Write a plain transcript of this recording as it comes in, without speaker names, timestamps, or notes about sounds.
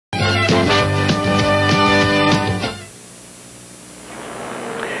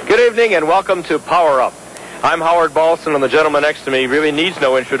evening and welcome to Power Up. I'm Howard Balson, and the gentleman next to me really needs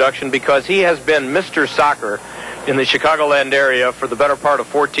no introduction because he has been Mr. Soccer in the Chicagoland area for the better part of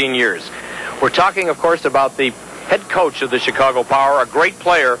 14 years. We're talking, of course, about the head coach of the Chicago Power, a great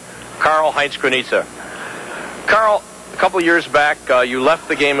player, Karl-Heinz Granitza. Karl, a couple years back, you left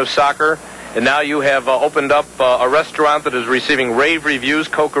the game of soccer, and now you have opened up a restaurant that is receiving rave reviews,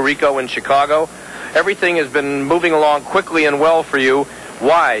 Cocorico in Chicago. Everything has been moving along quickly and well for you.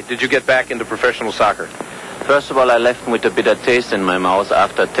 Why did you get back into professional soccer? First of all, I left with a bitter taste in my mouth.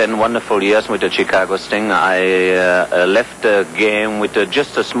 After 10 wonderful years with the Chicago Sting, I left the game with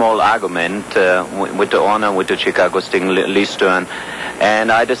just a small argument with the owner, with the Chicago Sting, Lee Stern.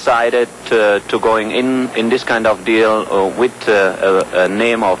 And I decided to going in this kind of deal with a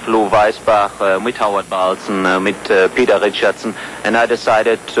name of Lou Weisbach, with Howard Balson, with Peter Richardson. And I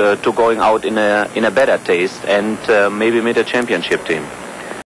decided to going out in a better taste and maybe with a championship team.